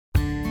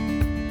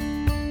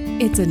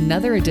It's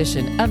another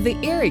edition of the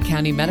Erie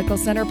County Medical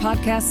Center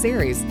podcast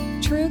series,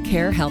 True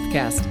Care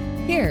Healthcast.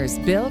 Here's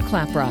Bill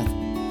Klaproth.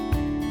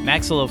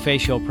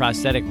 Maxillofacial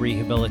prosthetic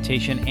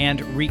rehabilitation and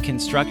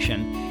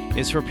reconstruction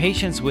is for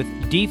patients with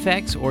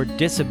defects or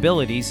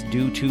disabilities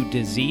due to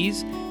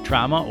disease,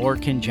 trauma, or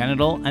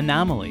congenital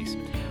anomalies.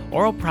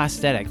 Oral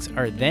prosthetics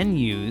are then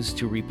used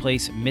to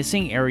replace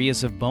missing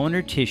areas of bone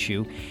or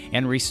tissue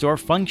and restore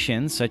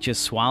functions such as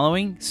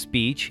swallowing,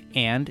 speech,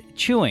 and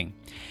chewing.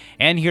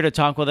 And here to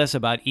talk with us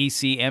about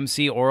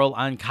ECMC oral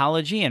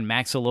oncology and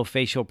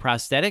maxillofacial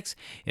prosthetics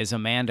is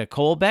Amanda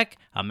Kolbeck,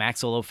 a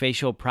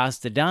maxillofacial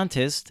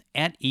prosthodontist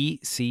at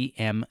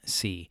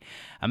ECMC.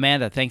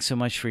 Amanda, thanks so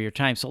much for your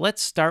time. So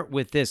let's start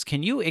with this.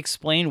 Can you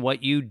explain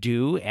what you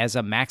do as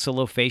a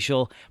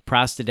maxillofacial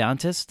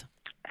prosthodontist?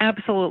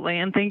 Absolutely,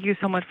 and thank you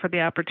so much for the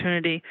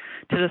opportunity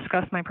to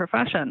discuss my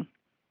profession.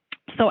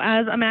 So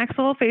as a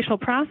maxillofacial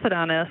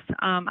prosthodontist,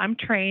 I'm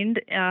trained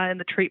in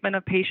the treatment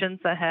of patients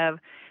that have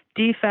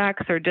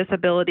defects or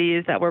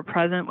disabilities that were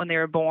present when they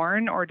were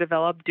born or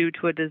developed due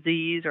to a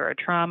disease or a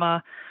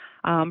trauma.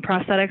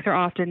 Prosthetics are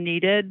often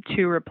needed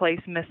to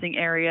replace missing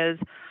areas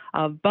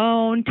of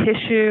bone,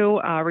 tissue,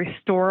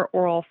 restore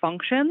oral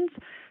functions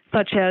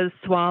such as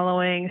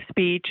swallowing,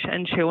 speech,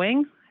 and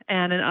chewing.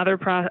 And in other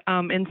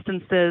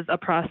instances, a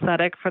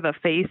prosthetic for the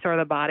face or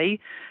the body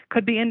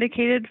could be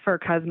indicated for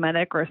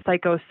cosmetic or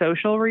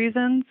psychosocial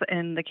reasons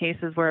in the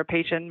cases where a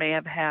patient may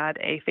have had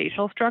a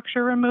facial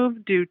structure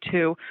removed due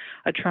to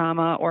a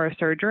trauma or a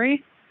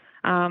surgery.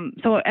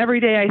 So every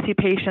day I see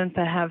patients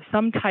that have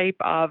some type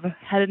of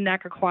head and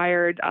neck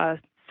acquired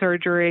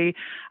surgery,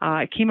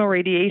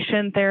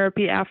 chemoradiation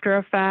therapy after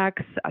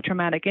effects, a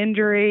traumatic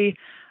injury,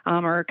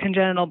 or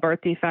congenital birth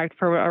defect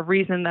for a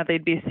reason that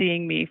they'd be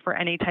seeing me for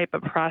any type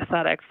of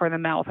prosthetic for the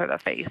mouth or the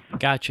face.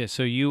 Gotcha.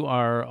 So you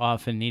are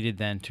often needed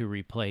then to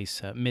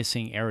replace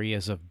missing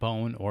areas of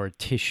bone or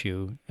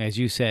tissue. As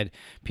you said,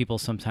 people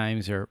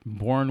sometimes are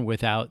born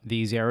without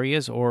these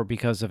areas or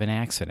because of an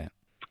accident.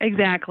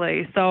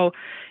 Exactly. So,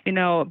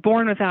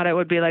 born without it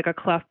would be like a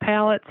cleft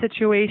palate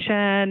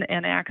situation.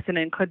 An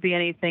accident could be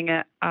anything.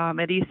 At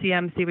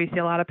ECMC, we see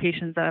a lot of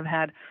patients that have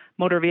had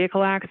motor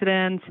vehicle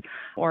accidents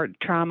or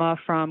trauma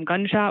from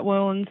gunshot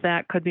wounds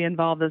that could be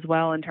involved as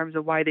well in terms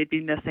of why they'd be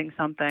missing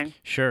something.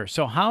 Sure.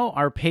 So how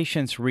are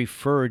patients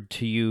referred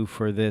to you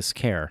for this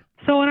care?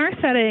 So in our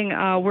setting,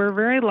 we're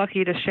very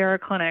lucky to share a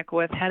clinic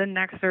with head and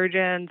neck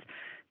surgeons,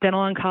 dental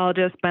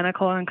oncologists,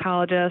 medical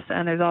oncologists,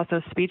 and there's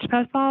also speech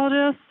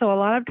pathologists. So a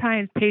lot of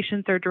times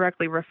patients are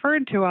directly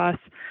referred to us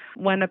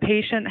when a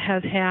patient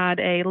has had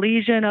a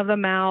lesion of the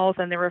mouth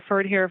and they're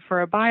referred here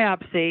for a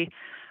biopsy.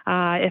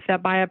 If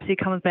that biopsy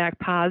comes back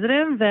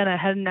positive, then a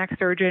head and neck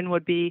surgeon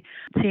would be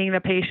seeing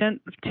the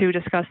patient to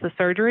discuss the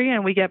surgery,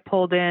 and we get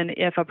pulled in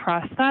if a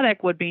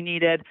prosthetic would be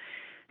needed.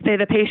 Say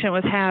the patient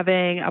was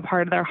having a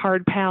part of their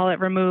hard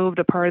palate removed,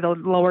 a part of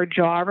the lower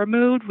jaw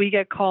removed, we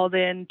get called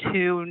in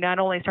to not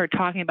only start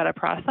talking about a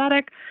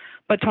prosthetic,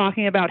 but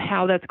talking about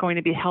how that's going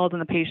to be held in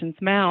the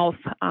patient's mouth.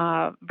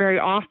 Very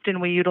often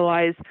we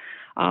utilize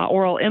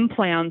oral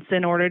implants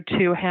in order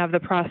to have the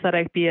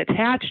prosthetic be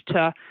attached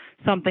to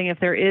something if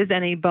there is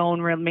any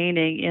bone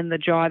remaining in the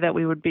jaw that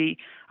we would be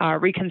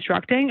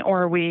reconstructing,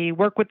 or we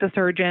work with the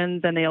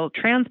surgeons and they'll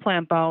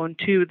transplant bone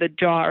to the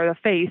jaw or the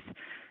face.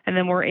 And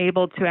then we're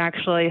able to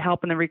actually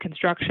help in the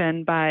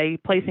reconstruction by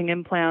placing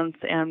implants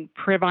and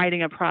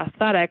providing a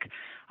prosthetic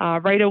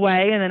right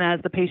away. And then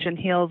as the patient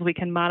heals, we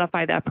can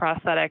modify that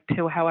prosthetic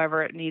to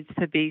however it needs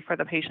to be for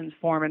the patient's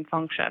form and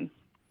function.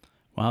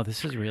 Wow,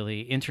 this is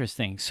really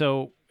interesting.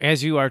 So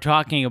as you are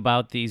talking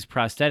about these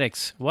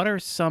prosthetics, what are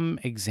some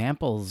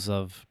examples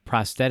of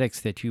prosthetics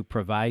that you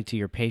provide to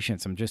your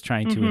patients? I'm just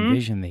trying to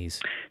envision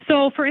these.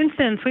 So, for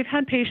instance, we've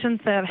had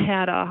patients that have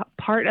had a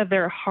part of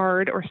their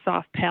hard or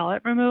soft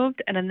palate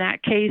removed, and in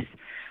that case,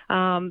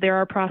 there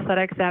are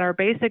prosthetics that are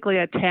basically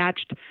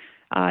attached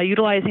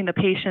utilizing the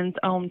patient's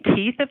own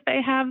teeth if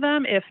they have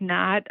them. If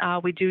not,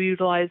 we do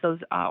utilize those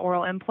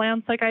oral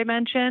implants like I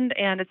mentioned,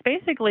 and it's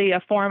basically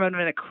a form of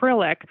an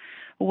acrylic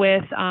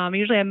with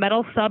usually a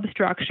metal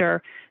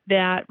substructure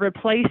that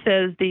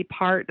replaces the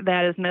part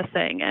that is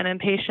missing. And in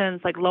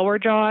patients like lower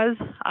jaws,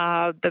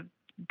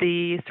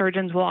 the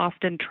surgeons will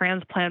often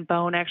transplant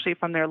bone actually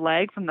from their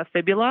leg, from the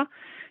fibula,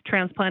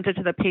 transplant it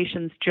to the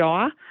patient's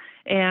jaw,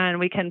 and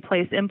we can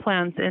place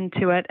implants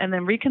into it and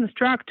then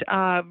reconstruct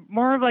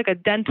more of like a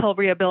dental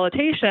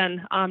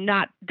rehabilitation,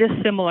 not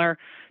dissimilar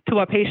to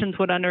what patients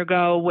would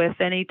undergo with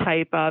any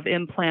type of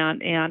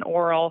implant and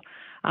oral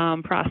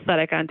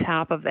prosthetic on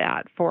top of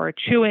that for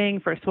chewing,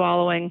 for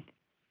swallowing,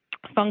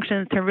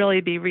 functions to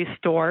really be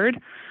restored.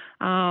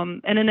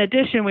 And in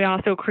addition, we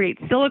also create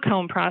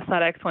silicone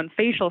prosthetics when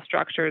facial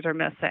structures are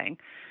missing.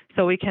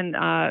 So we can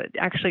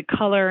actually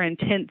color and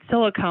tint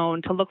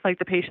silicone to look like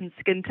the patient's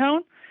skin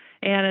tone.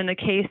 And in the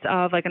case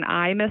of like an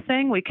eye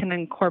missing, we can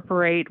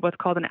incorporate what's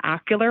called an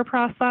ocular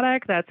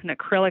prosthetic. That's an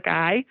acrylic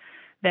eye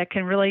that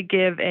can really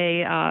give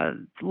a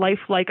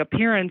lifelike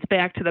appearance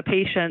back to the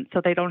patient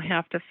so they don't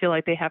have to feel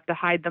like they have to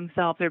hide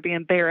themselves or be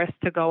embarrassed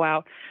to go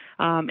out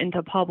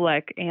into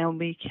public, and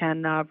we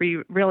can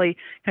really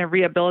kind of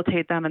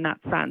rehabilitate them in that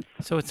sense.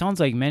 So it sounds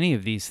like many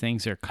of these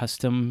things are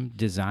custom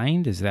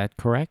designed. Is that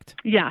correct?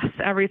 Yes,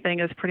 everything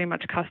is pretty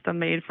much custom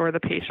made for the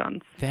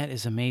patients. That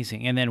is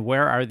amazing. And then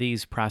where are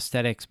these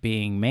prosthetics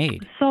being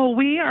made? So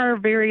we are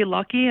very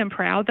lucky and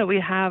proud that we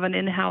have an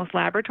in-house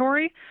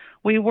laboratory.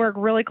 We work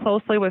really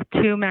closely with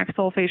 2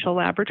 maxillofacial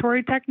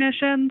laboratory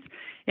technicians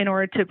in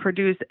order to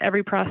produce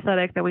every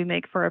prosthetic that we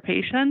make for a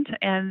patient.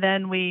 And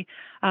then we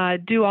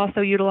do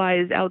also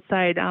utilize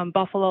outside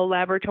Buffalo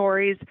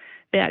laboratories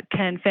that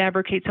can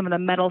fabricate some of the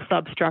metal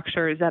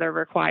substructures that are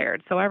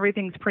required. So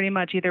everything's pretty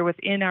much either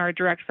within our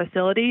direct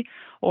facility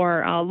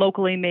or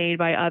locally made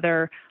by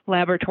other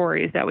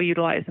laboratories that we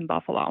utilize in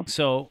Buffalo.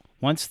 So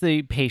once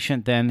the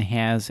patient then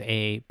has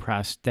a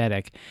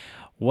prosthetic,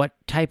 what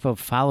type of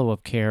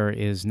follow-up care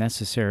is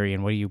necessary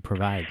and what do you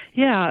provide?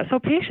 Yeah, so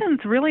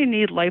patients really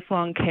need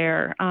lifelong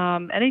care.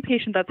 Any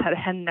patient that's had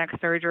head and neck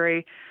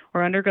surgery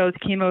or undergoes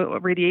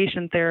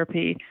chemoradiation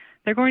therapy,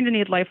 they're going to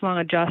need lifelong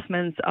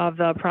adjustments of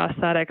the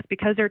prosthetics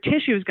because their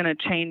tissue is going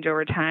to change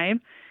over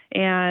time.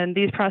 And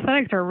these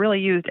prosthetics are really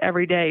used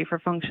every day for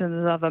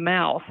functions of the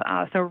mouth.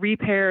 So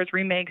repairs,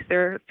 remakes,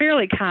 they're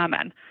fairly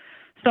common.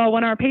 So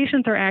when our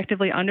patients are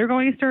actively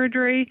undergoing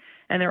surgery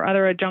and there are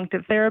other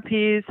adjunctive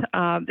therapies,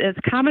 it's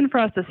common for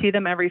us to see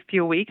them every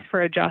few weeks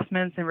for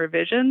adjustments and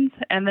revisions.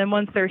 And then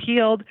once they're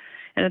healed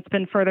and it's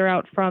been further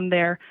out from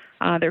their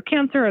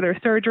cancer or their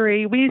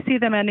surgery, we see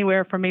them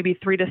anywhere from maybe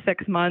 3 to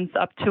 6 months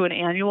up to an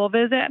annual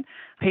visit,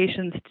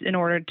 patients in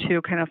order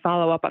to kind of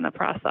follow up on the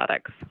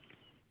prosthetics.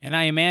 And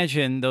I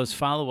imagine those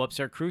follow-ups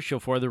are crucial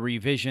for the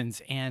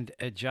revisions and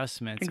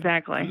adjustments.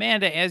 Exactly.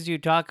 Amanda, as you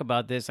talk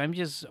about this, I'm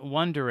just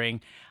wondering,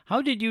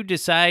 how did you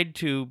decide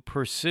to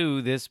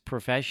pursue this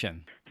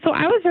profession? So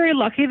I was very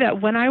lucky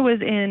that when I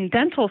was in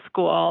dental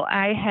school,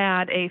 I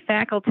had a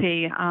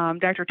faculty,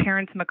 Dr.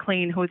 Terrence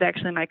McLean, who is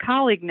actually my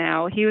colleague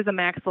now. He was a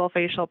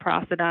maxillofacial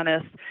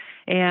prosthodontist,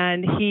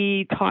 and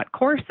he taught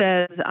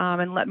courses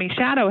and let me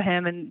shadow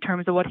him in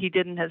terms of what he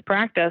did in his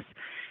practice.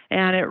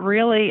 And it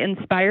really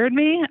inspired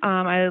me.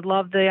 I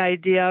love the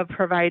idea of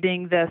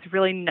providing this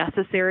really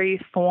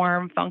necessary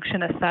form,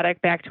 function,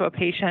 aesthetic back to a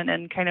patient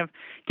and kind of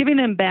giving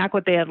them back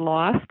what they had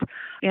lost.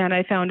 And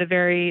I found it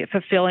very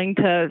fulfilling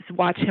to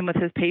watch him with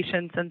his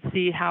patients and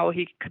see how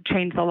he could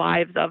change the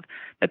lives of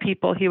the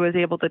people he was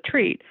able to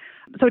treat.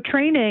 So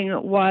training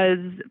was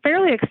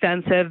fairly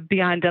extensive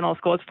beyond dental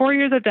school. It's 4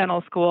 years of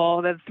dental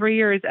school, then 3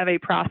 years of a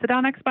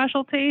prosthodontic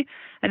specialty,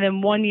 and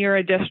then 1 year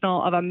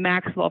additional of a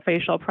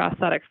maxillofacial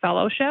prosthetic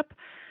fellowship.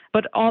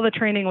 But all the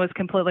training was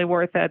completely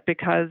worth it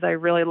because I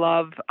really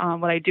love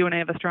what I do and I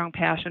have a strong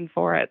passion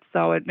for it.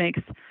 So it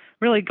makes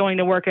really going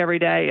to work every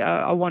day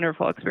a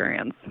wonderful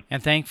experience.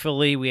 And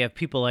thankfully, we have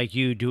people like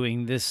you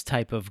doing this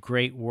type of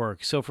great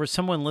work. So for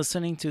someone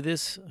listening to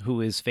this who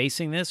is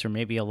facing this or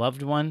maybe a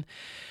loved one,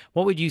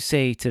 what would you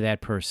say to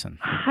that person?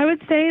 I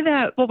would say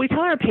that what we tell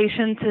our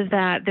patients is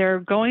that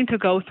they're going to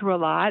go through a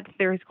lot.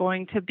 There's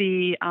going to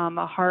be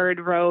a hard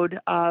road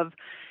of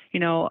a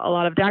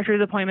lot of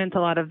doctor's appointments, a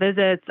lot of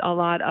visits, a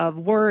lot of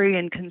worry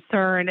and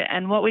concern.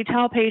 And what we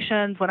tell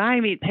patients when I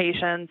meet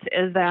patients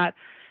is that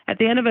at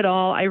the end of it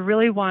all, I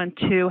really want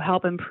to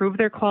help improve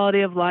their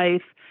quality of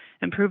life,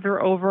 improve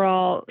their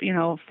overall,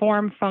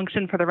 form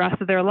function for the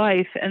rest of their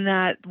life, and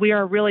that we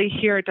are really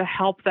here to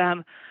help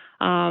them,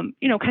 kind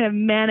of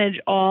manage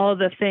all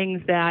the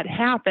things that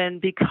happen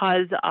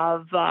because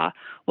of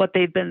what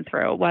they've been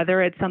through,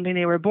 whether it's something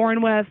they were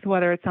born with,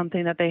 whether it's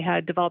something that they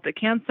had developed a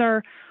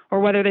cancer, or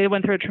whether they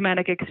went through a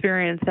traumatic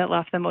experience that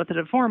left them with a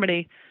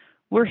deformity.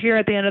 We're here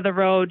at the end of the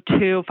road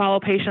to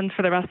follow patients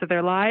for the rest of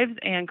their lives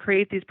and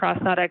create these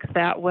prosthetics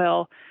that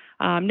will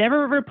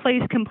never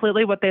replace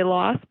completely what they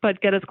lost,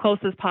 but get as close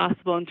as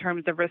possible in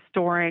terms of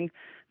restoring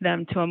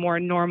them to a more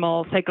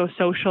normal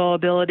psychosocial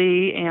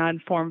ability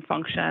and form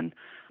function.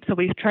 So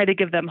we try to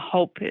give them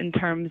hope in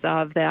terms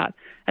of that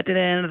at the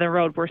end of the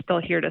road, we're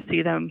still here to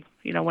see them,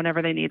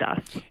 whenever they need us.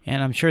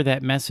 And I'm sure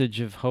that message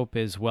of hope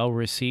is well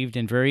received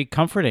and very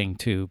comforting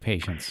to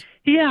patients.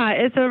 Yeah,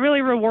 it's a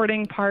really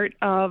rewarding part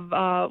of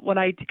what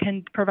I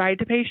can provide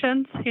to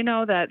patients,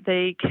 that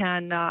they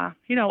can, a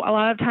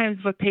lot of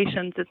times with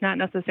patients, it's not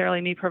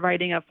necessarily me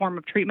providing a form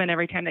of treatment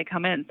every time they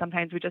come in.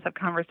 Sometimes we just have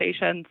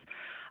conversations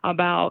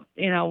about,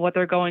 what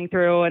they're going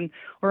through, and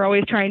we're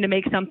always trying to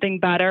make something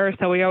better.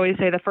 So we always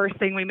say the first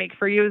thing we make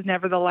for you is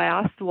never the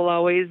last. We'll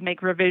always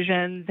make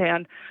revisions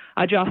and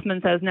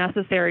adjustments as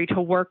necessary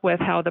to work with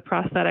how the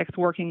prosthetic's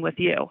working with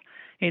you.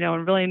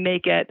 And really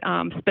make it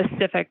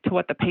specific to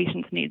what the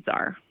patient's needs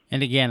are.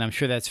 And again, I'm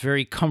sure that's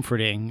very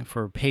comforting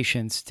for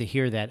patients to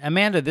hear that.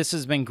 Amanda, this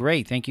has been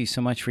great. Thank you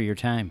so much for your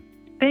time.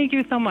 Thank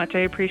you so much. I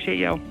appreciate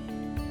you.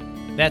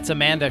 That's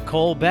Amanda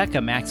Kolbeck, a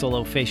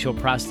maxillofacial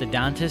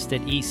prosthodontist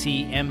at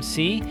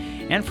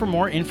ECMC. And for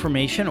more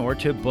information or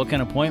to book an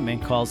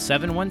appointment, call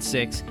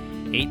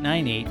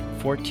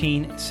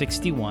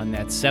 716-898-1461.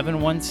 That's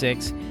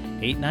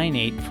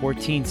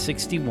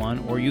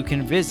 716-898-1461. Or you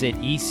can visit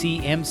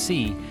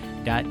ecmc.com.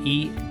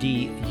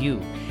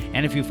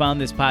 And if you found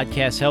this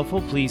podcast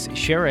helpful, please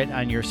share it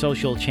on your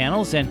social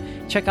channels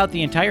and check out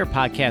the entire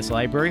podcast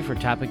library for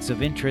topics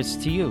of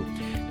interest to you.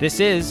 This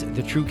is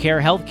the True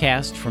Care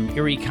Healthcast from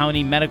Erie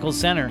County Medical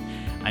Center.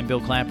 I'm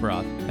Bill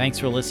Klaproth. Thanks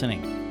for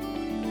listening.